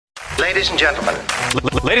Ladies and gentlemen.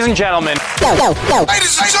 Ladies and gentlemen.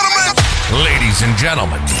 Ladies and gentlemen. Ladies and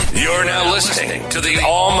gentlemen, you're now listening to the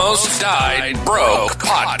Almost Died Broke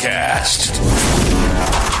podcast.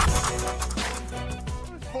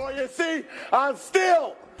 Boy, you see, I'm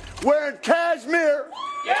still wearing cashmere.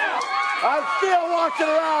 Yeah. I'm still walking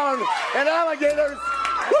around in alligators.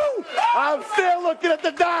 Woo! I'm still looking at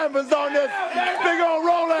the diamonds on this big old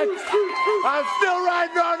Rolex. I'm still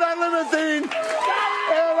riding around that limousine.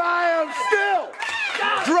 And I am still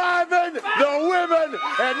driving the women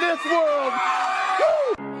in this world.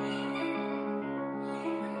 Woo!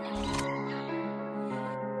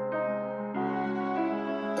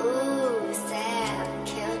 Ooh, Sam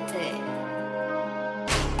killed it.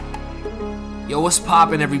 Yo, what's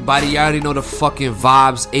poppin', everybody? You already know the fucking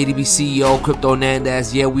vibes. ADB CEO, Crypto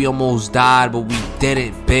Nandez. Yeah, we almost died, but we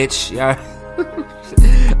didn't, bitch. Yeah.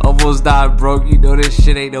 Almost died broke. You know this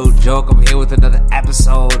shit ain't no joke. I'm here with another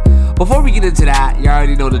episode. Before we get into that, you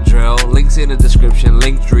already know the drill. Links in the description.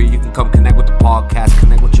 Linktree. You can come connect with the podcast.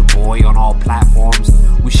 Connect with your boy on all platforms.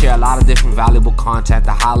 We share a lot of different valuable content.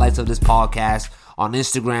 The highlights of this podcast on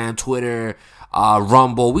Instagram, Twitter,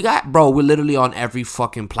 Rumble. We're literally on every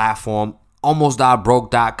fucking platform.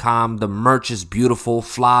 AlmostDiedBroke.com. The merch is beautiful,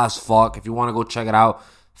 fly as fuck. If you want to go check it out,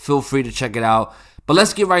 feel free to check it out. But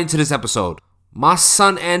let's get right into this episode. My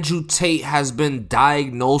son Andrew Tate has been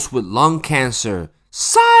diagnosed with lung cancer.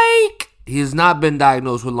 Psych! He has not been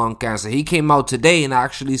diagnosed with lung cancer. He came out today and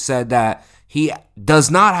actually said that he does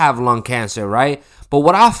not have lung cancer, right? But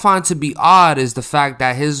what I find to be odd is the fact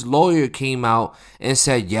that his lawyer came out and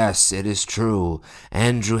said, yes, it is true.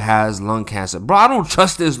 Andrew has lung cancer. Bro, I don't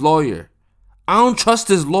trust this lawyer. I don't trust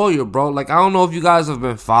this lawyer, bro. Like, I don't know if you guys have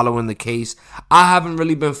been following the case. I haven't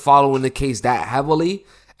really been following the case that heavily.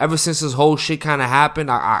 Ever since this whole shit kind of happened,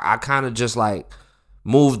 I kind of just, like,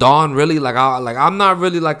 moved on, really. I'm not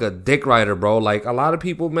really, like, a dick rider, bro. Like, a lot of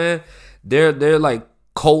people, man, they're like,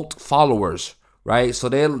 cult followers, right? So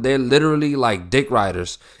they're literally, like, dick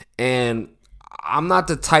riders. And I'm not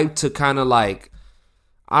the type to kind of, like,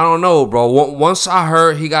 I don't know, bro. Once I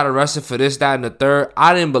heard he got arrested for this, that, and the third,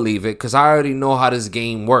 I didn't believe it because I already know how this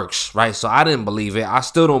game works, right? So I didn't believe it. I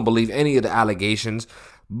still don't believe any of the allegations,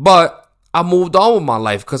 but I moved on with my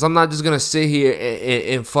life because I'm not just going to sit here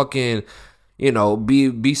and fucking, you know,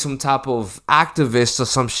 be some type of activist or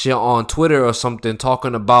some shit on Twitter or something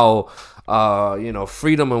talking about,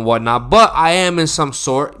 freedom and whatnot. But I am in some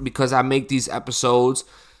sort because I make these episodes.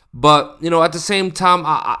 But, you know, at the same time,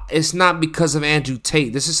 it's not because of Andrew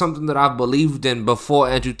Tate. This is something that I've believed in before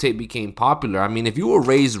Andrew Tate became popular. I mean, if you were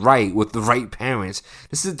raised right with the right parents,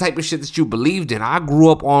 this is the type of shit that you believed in. I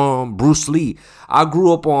grew up on Bruce Lee. I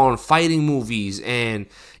grew up on fighting movies. And,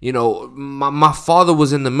 you know, my father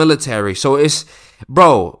was in the military. So it's,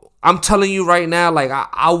 bro, I'm telling you right now, like,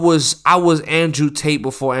 I was Andrew Tate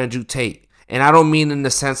before Andrew Tate. And I don't mean in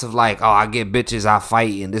the sense of like, oh, I get bitches, I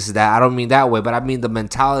fight, and this is that. I don't mean that way, but I mean the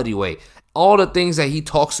mentality way. All the things that he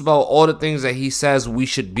talks about, all the things that he says we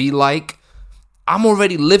should be like, I'm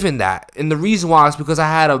already living that. And the reason why is because I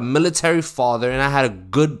had a military father and I had a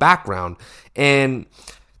good background. And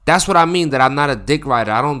that's what I mean, that I'm not a dick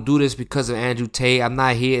rider. I don't do this because of Andrew Tate. I'm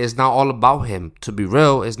not here. It's not all about him. To be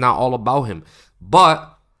real, it's not all about him.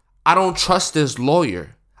 But I don't trust this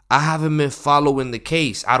lawyer. I haven't been following the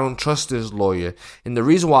case. I don't trust this lawyer. And the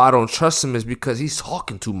reason why I don't trust him is because he's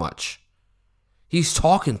talking too much. He's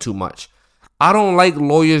talking too much. I don't like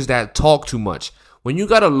lawyers that talk too much. When you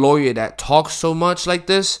got a lawyer that talks so much like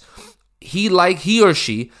this, he or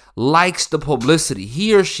she likes the publicity.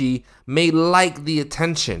 He or she may like the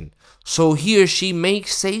attention. So he or she may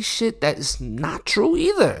say shit that is not true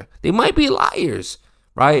either. They might be liars,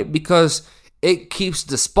 right? Because it keeps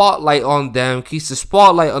the spotlight on them, keeps the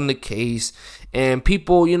spotlight on the case, and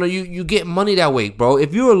people, you know, you get money that way, bro.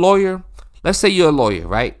 If you're a lawyer, let's say you're a lawyer,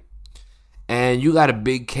 right? And you got a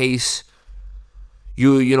big case,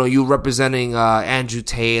 you representing Andrew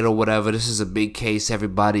Tate or whatever. This is a big case.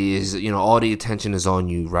 Everybody is, all the attention is on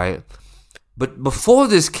you, right? But before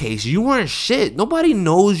this case, you weren't shit. Nobody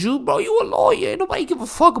knows you, bro. You a lawyer. Nobody give a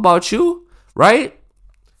fuck about you, right?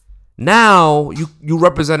 Now, you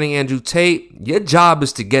representing Andrew Tate, your job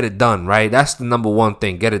is to get it done, right? That's the number one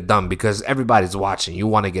thing, get it done, because everybody's watching. You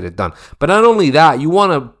want to get it done. But not only that, you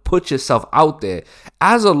want to put yourself out there.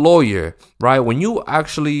 As a lawyer, right, when you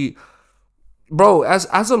actually, bro, as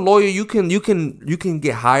a lawyer, you can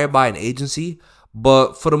get hired by an agency,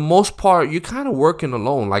 but for the most part, you're kind of working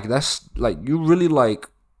alone. Like, that's, like, you really, like,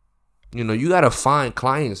 you got to find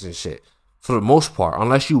clients and shit. For the most part,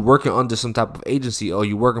 unless you're working under some type of agency or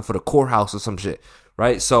you're working for the courthouse or some shit,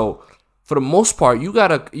 right? So for the most part, you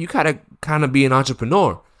gotta kind of be an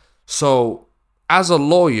entrepreneur. So as a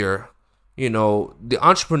lawyer, the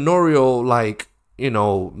entrepreneurial,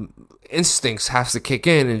 instincts has to kick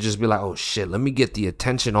in and just be like, oh shit, let me get the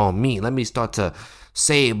attention on me. Let me start to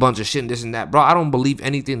say a bunch of shit and this and that. Bro, I don't believe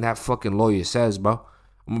anything that fucking lawyer says, bro.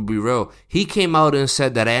 I'm gonna be real. He came out and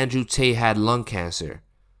said that Andrew Tate had lung cancer,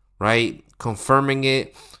 right? Confirming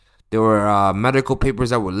it. There were medical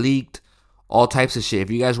papers that were leaked, all types of shit.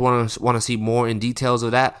 If you guys want to see more in details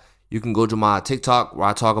of that, you can go to my TikTok where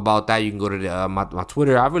I talk about that. You can go to my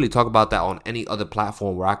Twitter. I really talk about that on any other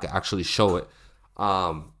platform where I can actually show it.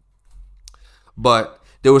 But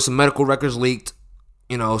there were some medical records leaked.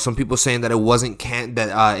 Some people saying that it wasn't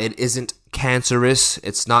it isn't cancerous.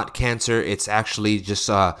 It's not cancer. It's actually just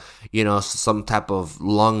some type of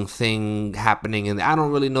lung thing happening, and I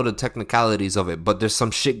don't really know the technicalities of it. But there's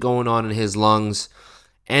some shit going on in his lungs.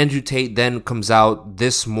 Andrew Tate then comes out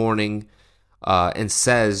this morning and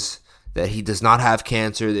says that he does not have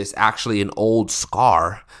cancer. There's actually an old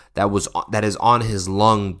scar that is on his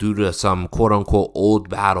lung due to some quote unquote old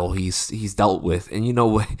battle he's dealt with. And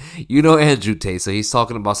Andrew Tate, so he's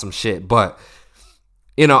talking about some shit. But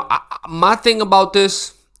my thing about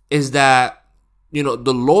this is that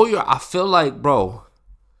the lawyer, I feel like, bro,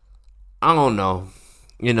 I don't know.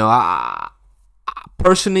 I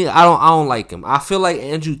personally, I don't like him. I feel like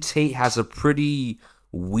Andrew Tate has a pretty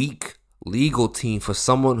weak legal team for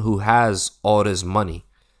someone who has all this money,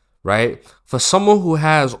 right? For someone who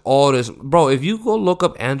has all this, bro, if you go look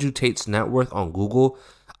up Andrew Tate's net worth on Google,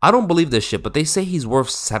 I don't believe this shit, but they say he's worth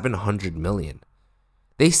 $700 million.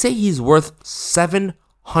 They say he's worth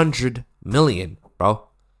 $700 million, bro.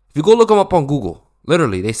 If you go look him up on Google,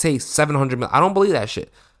 literally, they say $700 million. I don't believe that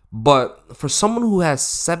shit. But for someone who has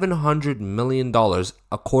 $700 million,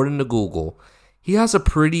 according to Google, he has a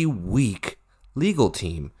pretty weak legal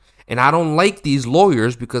team. And I don't like these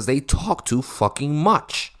lawyers because they talk too fucking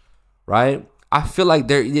much, right? I feel like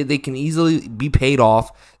they can easily be paid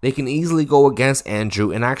off. They can easily go against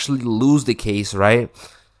Andrew and actually lose the case, right?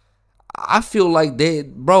 I feel like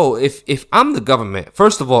if I'm the government,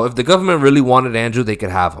 first of all, if the government really wanted Andrew, they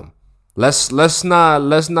could have him. Let's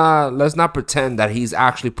not pretend that he's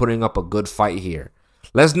actually putting up a good fight here.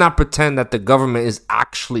 Let's not pretend that the government is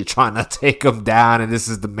actually trying to take him down and this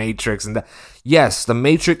is the Matrix and that. Yes, the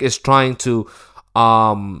Matrix is trying to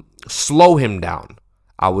slow him down,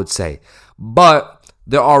 I would say. But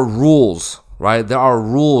there are rules, right? There are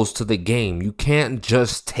rules to the game. You can't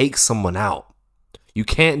just take someone out. You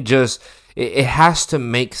can't just, it has to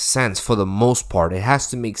make sense for the most part. It has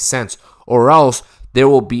to make sense, or else there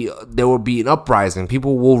will be an uprising.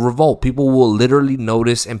 People will revolt. People will literally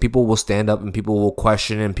notice, and people will stand up, and people will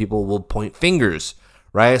question, and people will point fingers,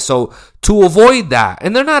 right? So to avoid that,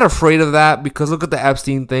 and they're not afraid of that because look at the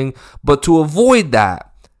Epstein thing, but to avoid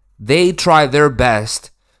that, they try their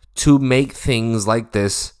best to make things like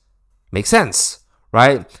this make sense,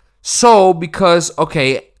 right? So because,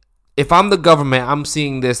 okay, if I'm the government, I'm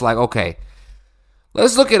seeing this like, okay,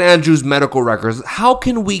 let's look at Andrew's medical records. How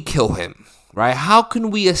can we kill him? Right? How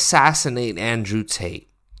can we assassinate Andrew Tate?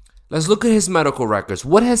 Let's look at his medical records.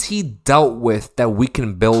 What has he dealt with that we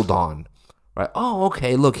can build on? Right? Oh,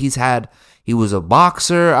 okay. Look, he was a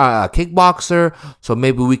boxer, a kickboxer. So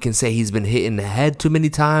maybe we can say he's been hit in the head too many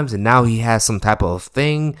times and now he has some type of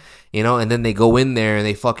thing, and then they go in there and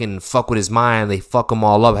they fucking fuck with his mind. They fuck him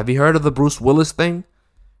all up. Have you heard of the Bruce Willis thing?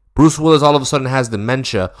 Bruce Willis all of a sudden has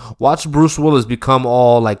dementia. Watch Bruce Willis become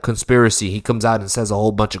all like conspiracy. He comes out and says a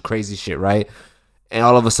whole bunch of crazy shit, right? And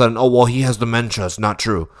all of a sudden, oh, well, he has dementia. It's not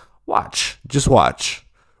true. Just watch,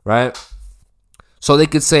 right? So they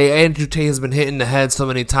could say Andrew Tate has been hit in the head so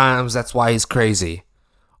many times. That's why he's crazy.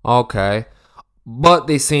 Okay. But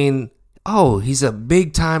they seen, oh, he's a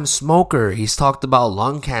big time smoker. He's talked about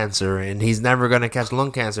lung cancer and he's never going to catch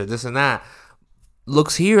lung cancer, this and that.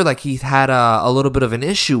 Looks here like he's had a little bit of an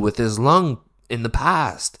issue with his lung in the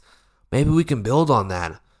past. Maybe we can build on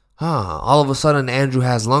that. All of a sudden, Andrew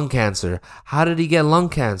has lung cancer. How did he get lung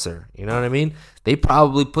cancer? You know what I mean? They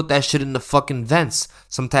probably put that shit in the fucking vents.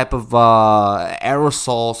 Some type of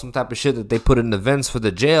aerosol, some type of shit that they put in the vents for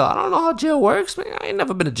the jail. I don't know how jail works, man. I ain't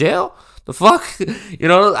never been to jail. The fuck? I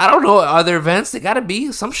don't know. Are there vents? They gotta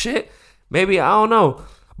be some shit. Maybe, I don't know.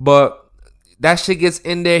 But that shit gets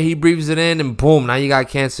in there, he breathes it in, and boom, now you got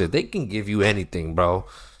cancer. They can give you anything, bro.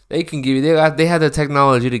 They can give you, they have the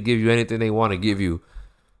technology to give you anything they want to give you.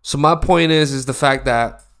 So my point is the fact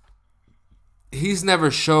that he's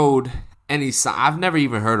never showed any sign. I've never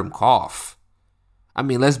even heard him cough. I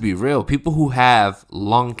mean, let's be real. People who have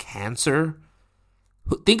lung cancer,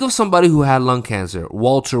 think of somebody who had lung cancer.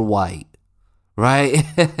 Walter White, right?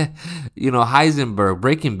 Heisenberg,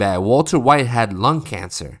 Breaking Bad. Walter White had lung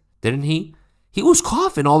cancer. didn't he? He was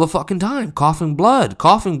coughing all the fucking time, coughing blood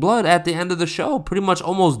at the end of the show, pretty much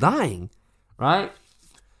almost dying, right?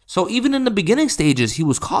 So even in the beginning stages, he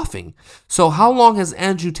was coughing. So how long has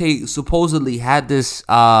Andrew Tate supposedly had this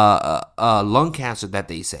lung cancer that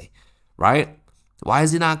they say, right? Why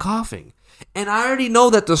is he not coughing? And I already know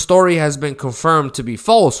that the story has been confirmed to be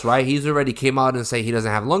false, right? He's already came out and say he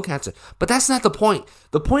doesn't have lung cancer. But that's not the point.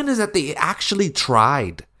 The point is that they actually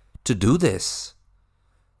tried to do this.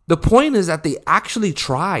 The point is that they actually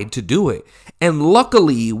tried to do it. And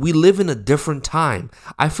luckily, we live in a different time.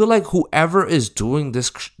 I feel like whoever is doing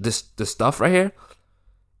this stuff right here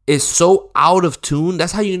is so out of tune.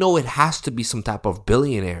 That's how you know it has to be some type of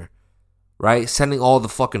billionaire, right? Sending all the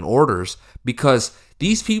fucking orders, because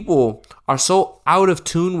these people are so out of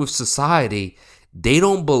tune with society, they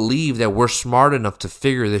don't believe that we're smart enough to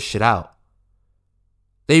figure this shit out.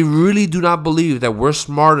 They really do not believe that we're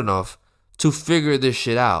smart enough to figure this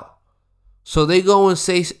shit out. So they go and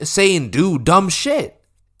say and do dumb shit.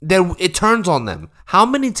 Then it turns on them. How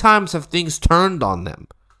many times have things turned on them?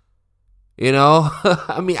 You know,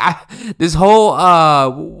 I mean, this whole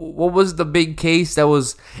what was the big case that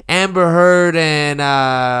was Amber Heard and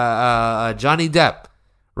Johnny Depp,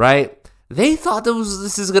 right? They thought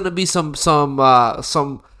this is gonna be some shit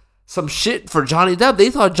for Johnny Depp. They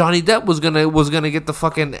thought Johnny Depp was gonna get the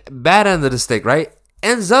fucking bad end of the stick, right?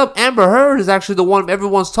 Ends up Amber Heard is actually the one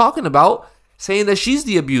everyone's talking about, saying that she's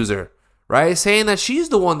the abuser, right? Saying that she's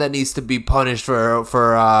the one that needs to be punished for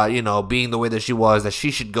being the way that she was, that she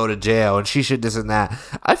should go to jail and she should this and that.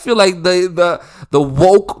 I feel like the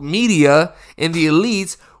woke media and the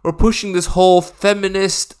elites were pushing this whole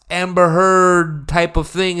feminist Amber Heard type of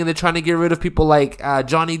thing, and they're trying to get rid of people like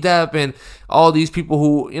Johnny Depp and all these people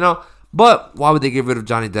who, but why would they get rid of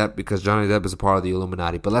Johnny Depp? Because Johnny Depp is a part of the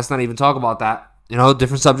Illuminati. But let's not even talk about that.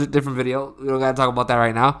 Different subject, different video. We don't got to talk about that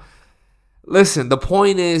right now. Listen, the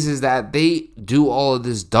point is that they do all of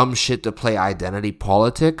this dumb shit to play identity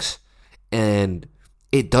politics, and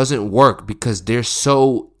it doesn't work because they're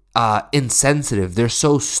so insensitive. They're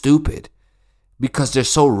so stupid because they're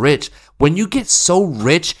so rich. When you get so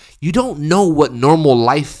rich, you don't know what normal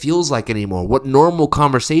life feels like anymore, what normal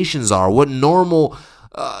conversations are, what normal...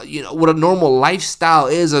 what a normal lifestyle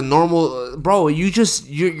is, a normal, bro,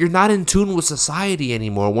 you're not in tune with society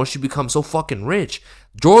anymore once you become so fucking rich.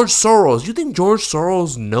 George Soros, you think George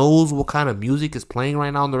Soros knows what kind of music is playing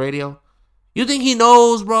right now on the radio? You think he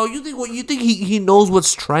knows, bro? You think he knows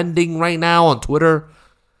what's trending right now on Twitter?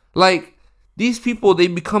 Like, these people, they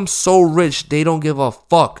become so rich, they don't give a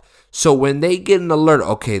fuck. So when they get an alert,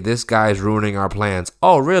 okay, this guy's ruining our plans.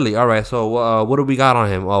 Oh, really? All right. So what do we got on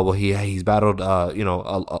him? Oh, well, he's battled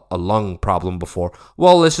a lung problem before.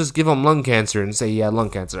 Well, let's just give him lung cancer and say he had lung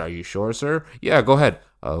cancer. Are you sure, sir? Yeah, go ahead.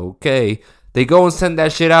 Okay. They go and send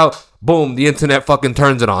that shit out. Boom, the internet fucking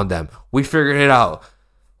turns it on them. We figured it out.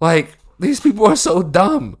 Like, these people are so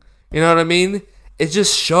dumb. You know what I mean? It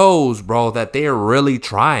just shows, bro, that they are really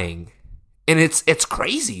trying. And it's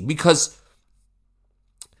crazy because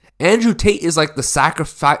Andrew Tate is like the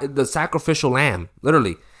sacrificial lamb,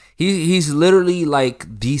 literally. He's literally like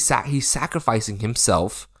he's sacrificing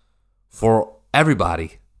himself for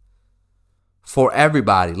everybody. For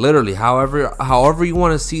everybody, literally. However you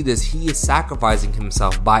want to see this, he is sacrificing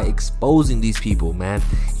himself by exposing these people, man.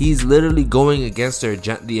 He's literally going against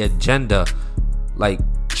the agenda, like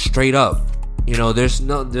straight up. There's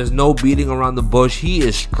no beating around the bush. He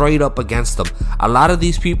is straight up against them. A lot of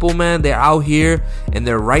these people, man, they're out here and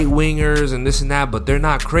they're right wingers and this and that, but they're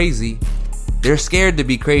not crazy. They're scared to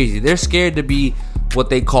be crazy. They're scared to be what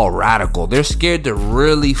they call radical. They're scared to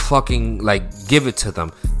really fucking give it to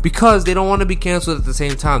them because they don't want to be canceled at the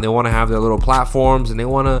same time. They want to have their little platforms and they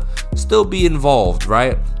want to still be involved,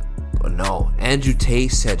 right? But no, Andrew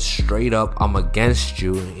Tate said straight up, I'm against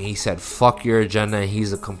you. And he said, fuck your agenda.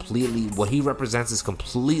 And what he represents is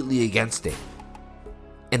completely against it.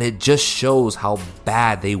 And it just shows how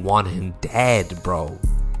bad they want him dead, bro.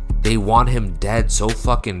 They want him dead so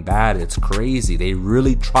fucking bad. It's crazy. They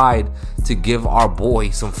really tried to give our boy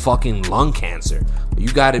some fucking lung cancer.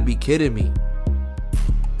 You gotta be kidding me.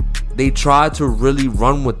 They tried to really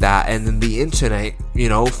run with that. And then the internet,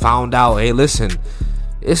 found out, hey, listen,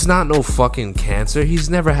 it's not no fucking cancer. He's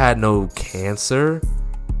never had no cancer.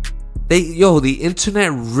 The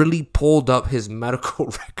internet really pulled up his medical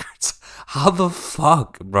records. How the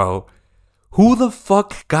fuck, bro? Who the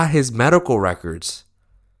fuck got his medical records?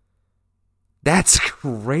 That's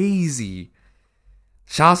crazy.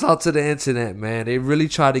 Shouts out to the internet, man. They really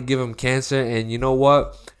tried to give him cancer, and you know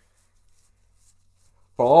what?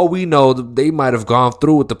 For all we know, they might have gone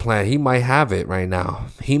through with the plan. He might have it right now.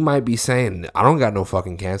 He might be saying, I don't got no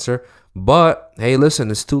fucking cancer. But, hey,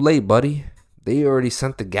 listen, it's too late, buddy. They already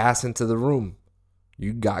sent the gas into the room.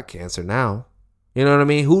 You got cancer now. You know what I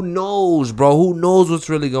mean? Who knows, bro? Who knows what's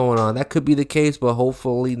really going on? That could be the case, but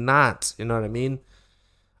hopefully not. You know what I mean?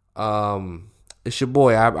 It's your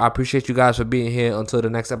boy. I appreciate you guys for being here. Until the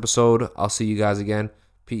next episode, I'll see you guys again.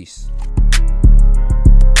 Peace.